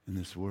in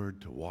this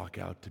word to walk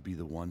out to be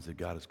the ones that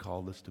God has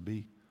called us to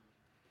be.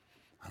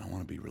 I don't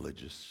want to be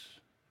religious.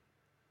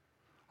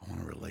 I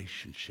want a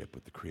relationship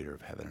with the creator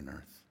of heaven and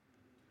earth.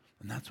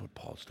 And that's what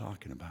Paul's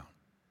talking about.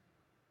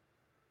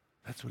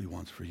 That's what he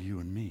wants for you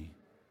and me.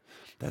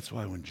 That's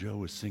why when Joe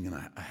was singing,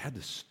 I had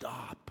to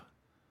stop.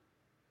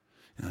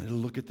 And I had to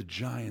look at the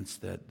giants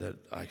that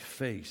I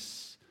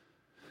face.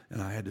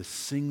 And I had to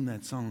sing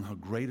that song, How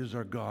Great Is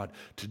Our God,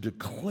 to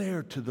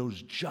declare to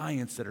those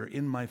giants that are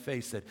in my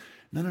face that,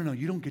 no,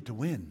 you don't get to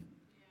win.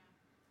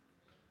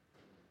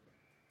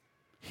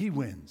 He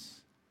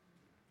wins.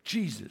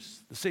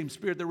 Jesus, the same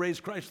Spirit that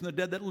raised Christ from the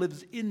dead that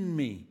lives in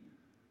me,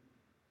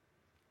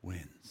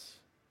 wins.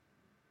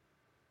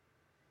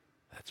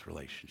 That's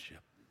relationship.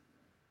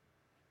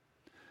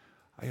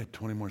 I got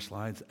 20 more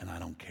slides, and I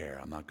don't care.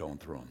 I'm not going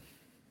through them.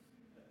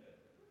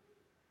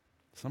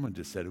 Someone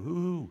just said,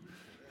 ooh.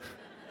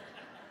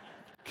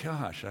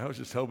 Gosh, I was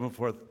just hoping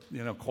for,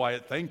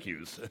 quiet thank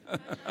yous.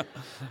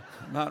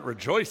 Not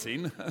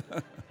rejoicing.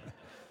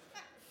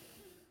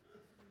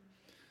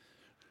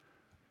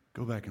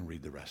 Go back and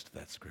read the rest of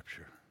that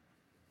scripture.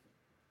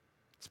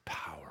 It's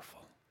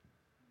powerful.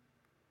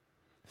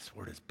 This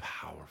word is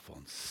powerful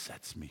and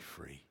sets me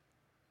free.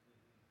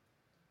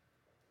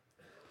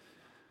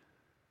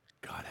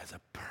 God has a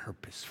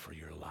purpose for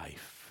your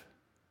life.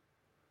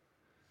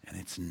 And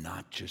it's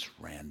not just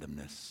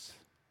randomness.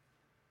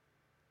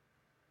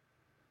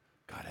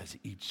 God has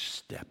each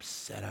step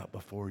set out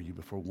before you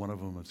before one of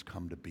them has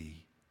come to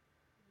be.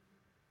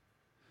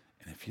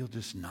 And if you'll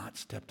just not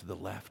step to the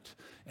left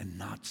and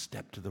not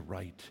step to the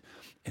right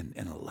and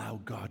allow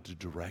God to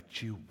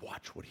direct you,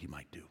 watch what he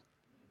might do.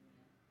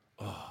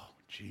 Oh,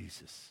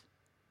 Jesus,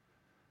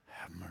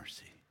 have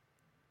mercy.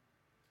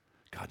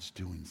 God's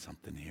doing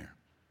something here.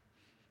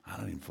 I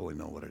don't even fully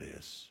know what it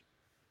is.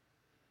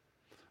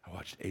 I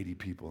watched 80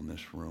 people in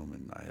this room,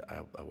 and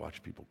I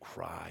watched people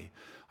cry.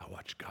 I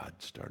watched God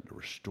starting to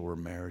restore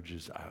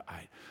marriages.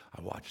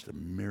 I watched the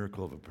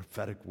miracle of a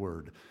prophetic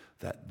word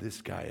that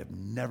this guy had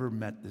never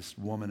met this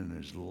woman in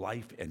his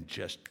life and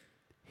just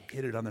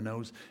hit it on the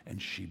nose,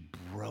 and she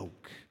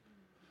broke.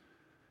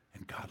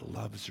 And God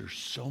loves her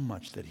so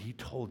much that he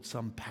told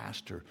some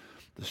pastor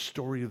the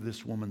story of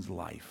this woman's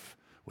life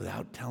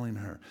without telling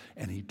her.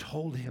 And he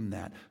told him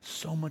that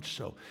so much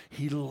so.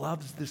 He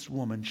loves this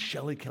woman,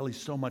 Shelley Kelly,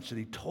 so much that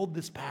he told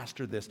this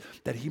pastor this,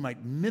 that he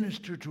might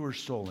minister to her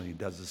soul, and he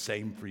does the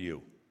same for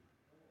you.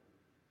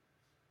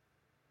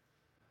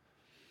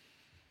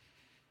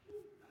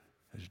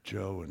 As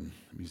Joe and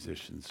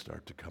musicians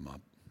start to come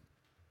up.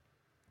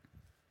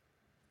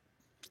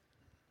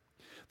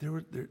 I'm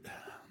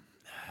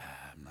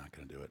not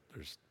going to do it.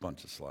 There's a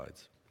bunch of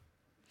slides.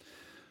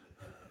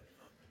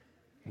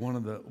 One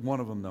of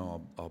them,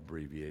 though, I'll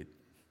abbreviate.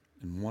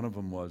 And one of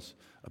them was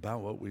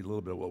about a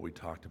little bit of what we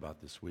talked about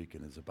this week,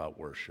 and is about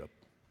worship.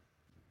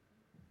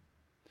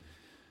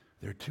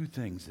 There are two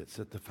things that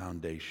set the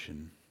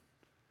foundation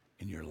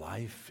in your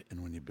life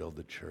and when you build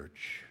the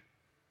church.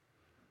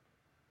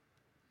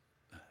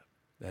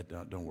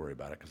 Don't worry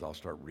about it, because I'll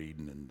start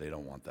reading and they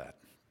don't want that.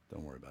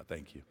 Don't worry about it.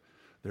 Thank you.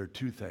 There are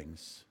two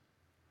things: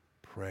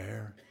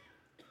 prayer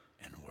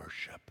and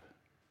worship.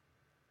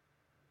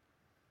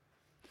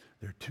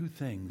 There are two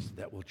things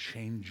that will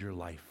change your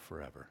life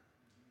forever.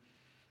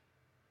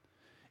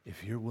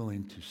 If you're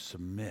willing to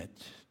submit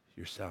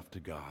yourself to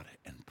God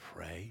and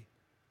pray,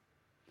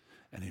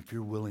 and if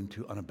you're willing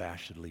to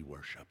unabashedly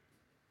worship.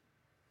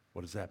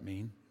 What does that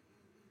mean?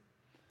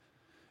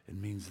 It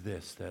means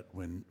this, that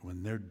when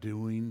they're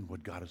doing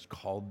what God has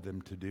called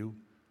them to do,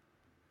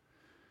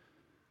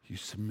 you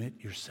submit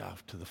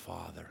yourself to the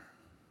Father.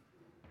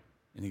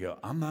 And you go,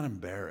 I'm not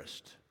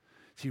embarrassed.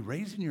 See,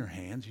 raising your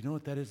hands, you know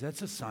what that is?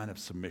 That's a sign of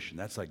submission.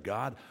 That's like,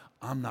 God,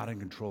 I'm not in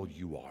control,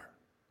 you are.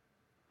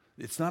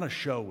 It's not a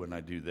show when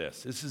I do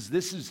this.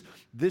 This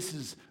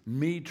is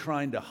me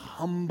trying to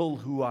humble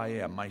who I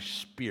am, my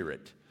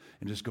spirit,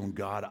 and just going,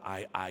 God,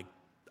 I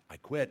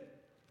quit.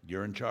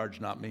 You're in charge,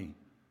 not me.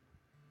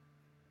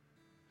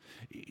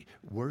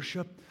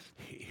 Worship,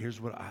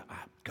 here's what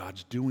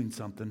God's doing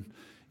something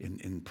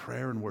in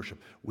prayer and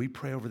worship. We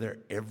pray over there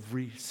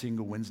every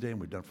single Wednesday, and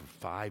we've done it for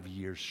 5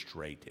 years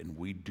straight, and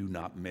we do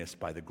not miss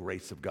by the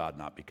grace of God,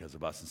 not because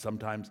of us. And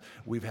sometimes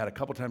we've had a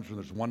couple times when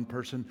there's one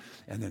person,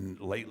 and then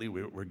lately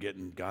we're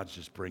getting, God's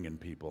just bringing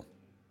people.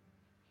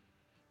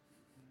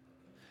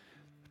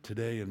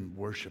 Today in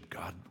worship,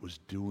 God was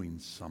doing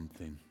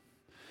something.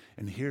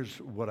 And here's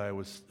what I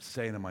was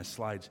saying in my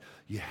slides.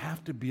 You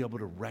have to be able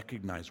to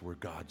recognize where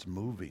God's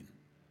moving.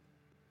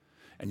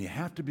 And you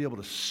have to be able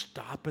to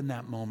stop in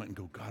that moment and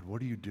go, God,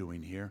 what are you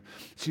doing here?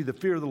 See, the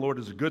fear of the Lord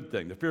is a good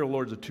thing. The fear of the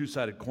Lord is a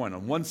two-sided coin.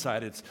 On one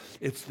side, it's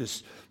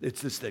this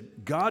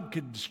that God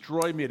could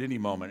destroy me at any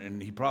moment,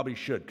 and he probably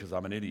should, because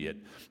I'm an idiot.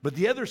 But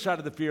the other side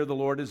of the fear of the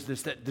Lord is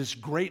this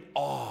great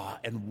awe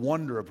and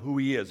wonder of who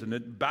he is, and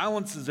it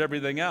balances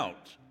everything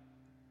out.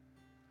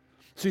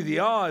 See, the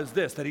awe is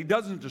this, that he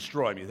doesn't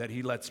destroy me, that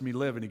he lets me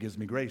live and he gives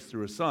me grace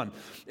through his son.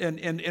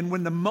 And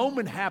when the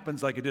moment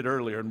happens, like it did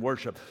earlier in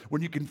worship,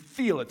 when you can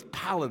feel it's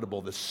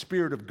palatable, the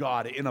Spirit of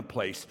God in a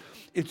place,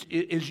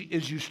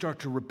 as you start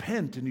to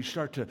repent and you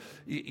start to,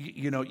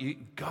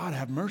 God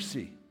have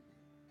mercy.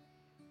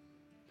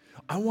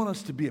 I want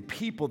us to be a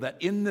people that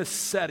in this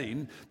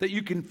setting, that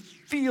you can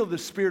feel the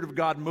Spirit of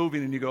God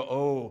moving and you go,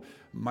 oh,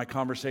 my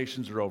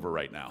conversations are over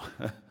right now.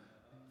 You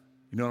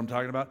know what I'm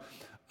talking about?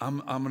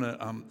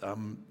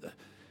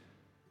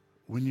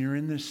 When you're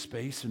in this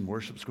space and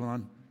worship's going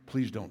on,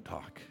 please don't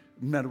talk.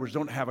 In other words,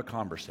 don't have a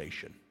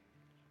conversation.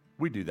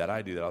 We do that.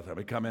 I do that all the time.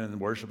 We come in and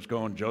worship's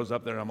going, Joe's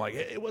up there, and I'm like,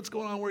 hey, what's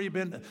going on? Where you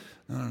been?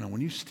 No. When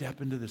you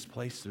step into this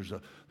place, there's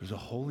a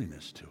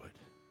holiness to it.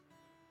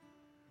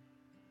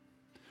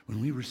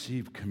 When we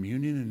receive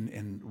communion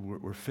and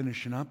we're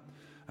finishing up,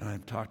 and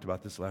I've talked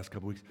about this the last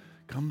couple weeks,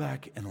 come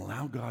back and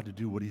allow God to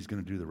do what he's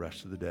going to do the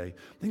rest of the day.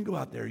 Then go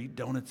out there, eat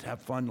donuts,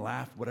 have fun,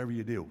 laugh, whatever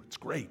you do. It's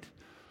great.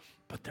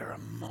 But there are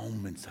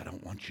moments I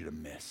don't want you to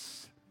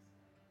miss.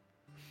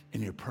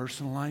 In your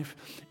personal life,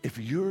 if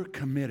you're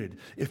committed,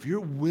 if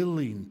you're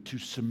willing to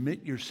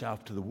submit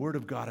yourself to the Word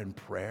of God in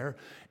prayer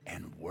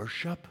and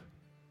worship,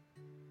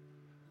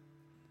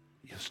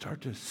 you'll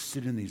start to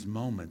sit in these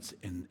moments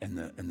and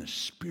the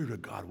Spirit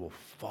of God will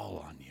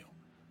fall on you.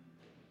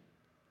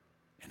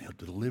 And he'll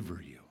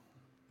deliver you.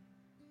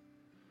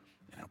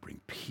 And he'll bring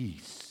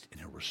peace.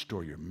 And he'll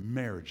restore your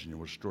marriage. And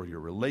he'll restore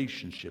your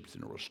relationships.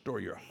 And he'll restore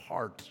your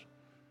heart.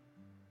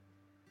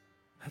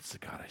 That's the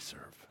God I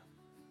serve.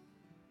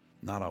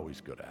 Not always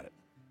good at it.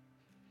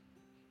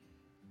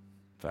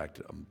 In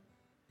fact,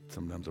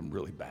 sometimes I'm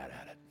really bad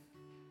at it.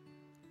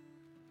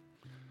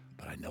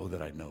 But I know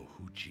that I know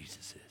who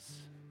Jesus is.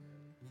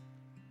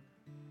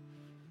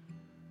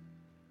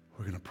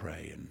 We're going to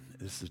pray. And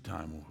this is the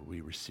time where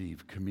we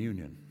receive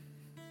communion.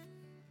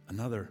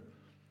 Another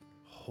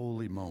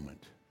holy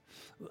moment.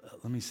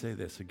 Let me say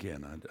this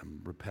again.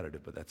 I'm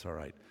repetitive, but that's all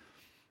right.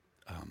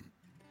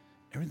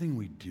 Everything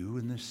we do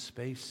in this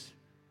space,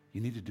 you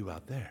need to do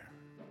out there.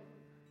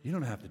 You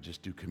don't have to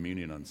just do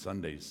communion on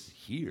Sundays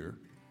here.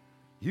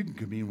 You can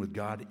commune with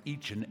God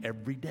each and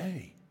every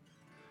day.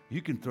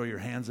 You can throw your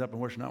hands up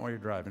and worship, not while you're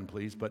driving,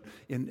 please, but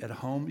at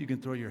home, you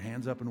can throw your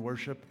hands up and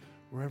worship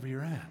wherever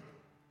you're at.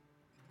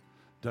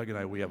 Doug and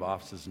I, we have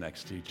offices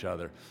next to each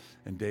other.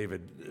 And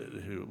David,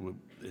 who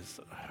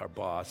is our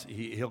boss,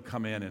 he'll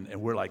come in and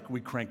we're like,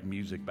 we crank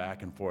music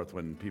back and forth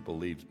when people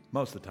leave,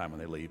 most of the time when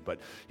they leave.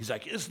 But he's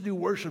like, it's a new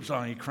worship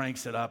song. He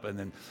cranks it up. And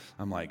then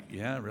I'm like,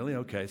 yeah, really?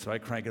 Okay. So I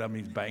crank it up and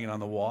he's banging on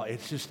the wall.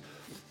 It's just,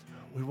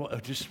 we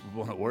just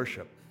want to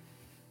worship.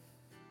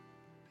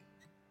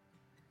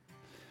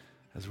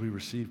 As we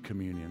receive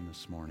communion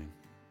this morning,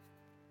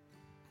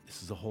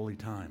 this is a holy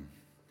time.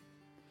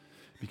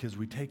 Because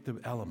we take the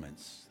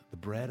elements, the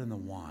bread and the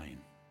wine.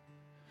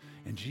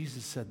 And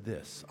Jesus said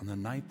this, on the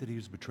night that he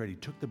was betrayed, he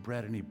took the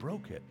bread and he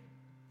broke it.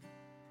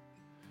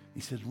 He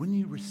says, when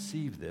you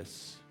receive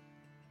this,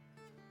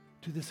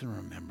 do this in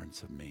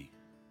remembrance of me.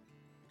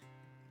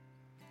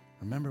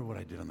 Remember what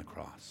I did on the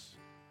cross.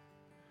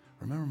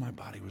 Remember my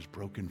body was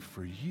broken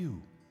for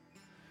you.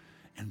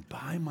 And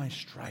by my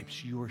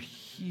stripes, you're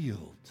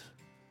healed.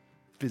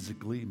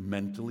 physically,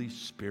 mentally,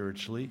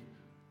 spiritually.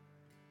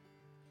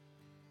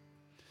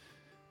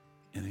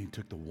 And then he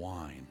took the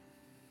wine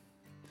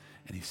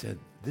and he said,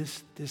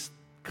 this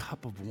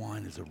cup of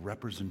wine is a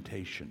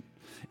representation.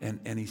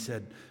 And he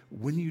said,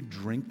 when you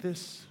drink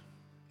this,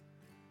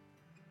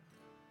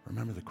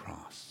 remember the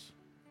cross.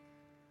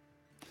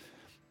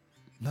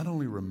 Not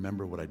only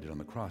remember what I did on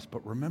the cross,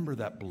 but remember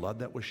that blood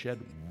that was shed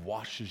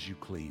washes you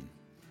clean.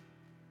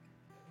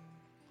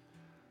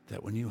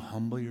 That when you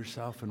humble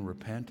yourself and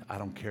repent, I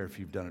don't care if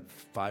you've done it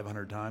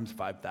 500 times,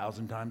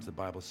 5,000 times, the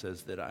Bible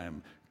says that I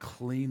am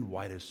clean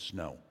white as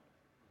snow.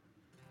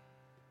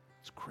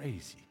 It's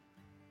crazy.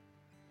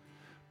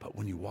 But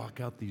when you walk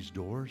out these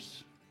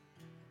doors,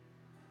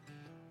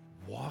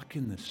 walk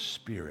in the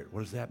Spirit.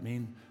 What does that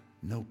mean?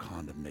 No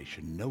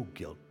condemnation, no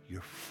guilt. You're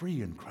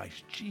free in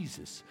Christ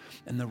Jesus.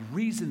 And the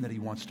reason that he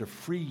wants to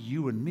free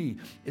you and me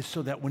is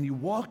so that when you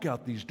walk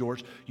out these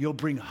doors, you'll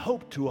bring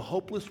hope to a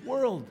hopeless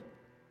world.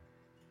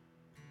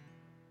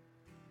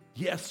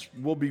 Yes,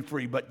 we'll be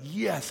free, but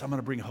yes, I'm going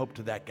to bring hope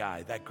to that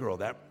guy, that girl,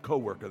 that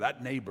coworker,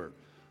 that neighbor,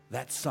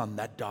 that son,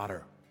 that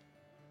daughter.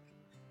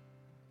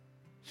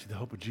 See, the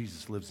hope of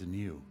Jesus lives in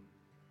you.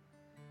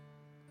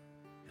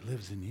 It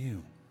lives in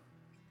you.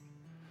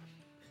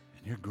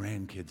 And your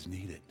grandkids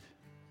need it.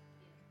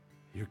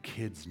 Your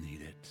kids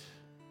need it.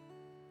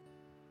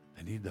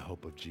 They need the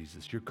hope of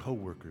Jesus. Your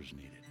coworkers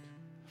need it.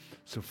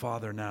 So,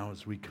 Father, now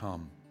as we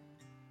come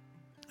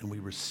and we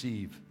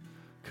receive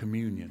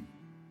communion,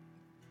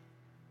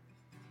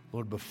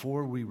 Lord,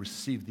 before we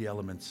receive the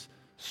elements,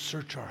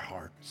 search our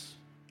hearts.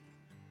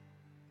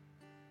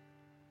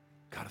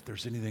 God, if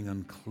there's anything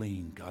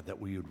unclean, God, that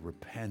we would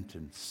repent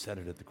and set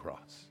it at the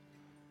cross.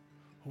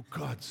 Oh,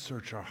 God,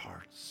 search our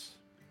hearts.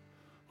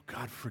 Oh,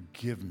 God,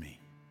 forgive me.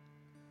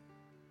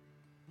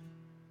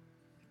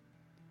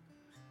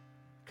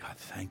 God,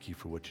 thank you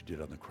for what you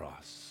did on the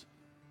cross.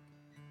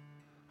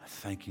 I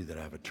thank you that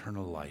I have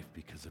eternal life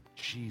because of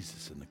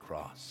Jesus and the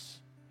cross.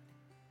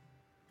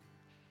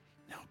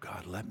 Now,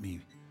 God, let me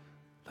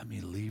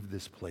leave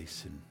this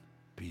place and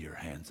be your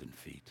hands and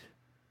feet.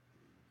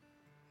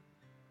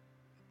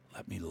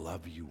 Let me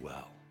love you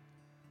well.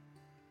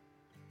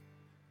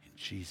 In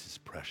Jesus'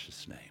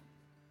 precious name,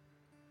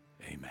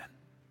 amen.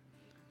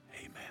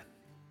 Amen.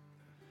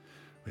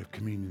 We have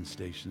communion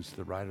stations to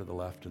the right or the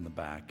left and the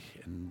back,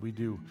 and we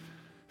do,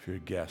 if you're a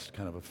guest,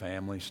 kind of a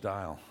family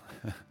style.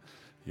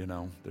 You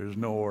know, there's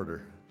no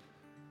order.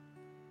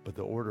 But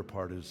the order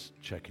part is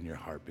checking your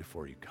heart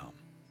before you come.